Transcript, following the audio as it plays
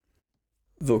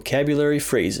Vocabulary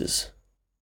phrases.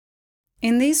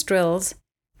 In these drills,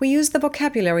 we use the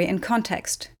vocabulary in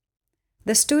context.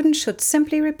 The student should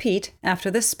simply repeat after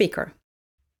the speaker.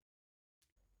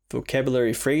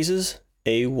 Vocabulary phrases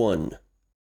A1.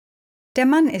 Der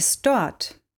Mann ist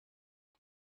dort.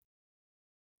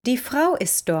 Die Frau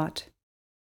ist dort.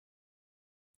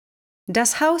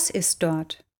 Das Haus ist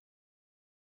dort.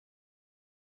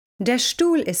 Der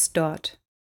Stuhl ist dort.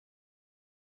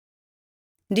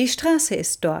 Die Straße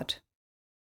ist dort.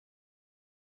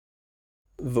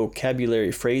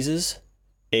 Vocabulary phrases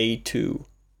A2.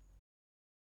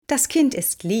 Das Kind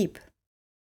ist lieb.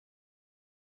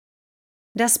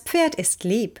 Das Pferd ist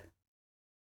lieb.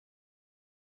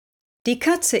 Die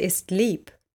Katze ist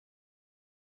lieb.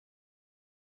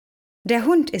 Der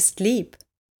Hund ist lieb.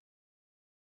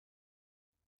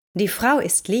 Die Frau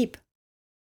ist lieb.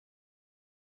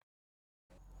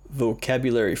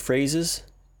 Vocabulary phrases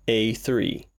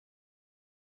A3.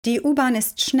 Die U-Bahn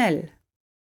ist schnell.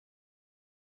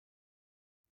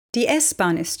 Die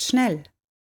S-Bahn ist schnell.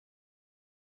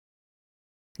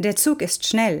 Der Zug ist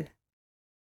schnell.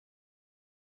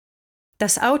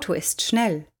 Das Auto ist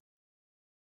schnell.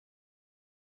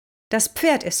 Das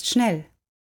Pferd ist schnell.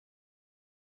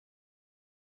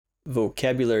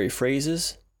 Vocabulary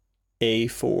phrases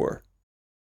A4.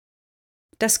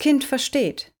 Das Kind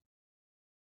versteht.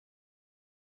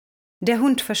 Der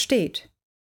Hund versteht.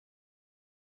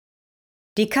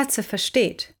 Die Katze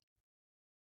versteht.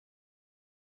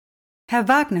 Herr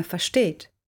Wagner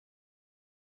versteht.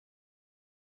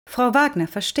 Frau Wagner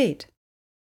versteht.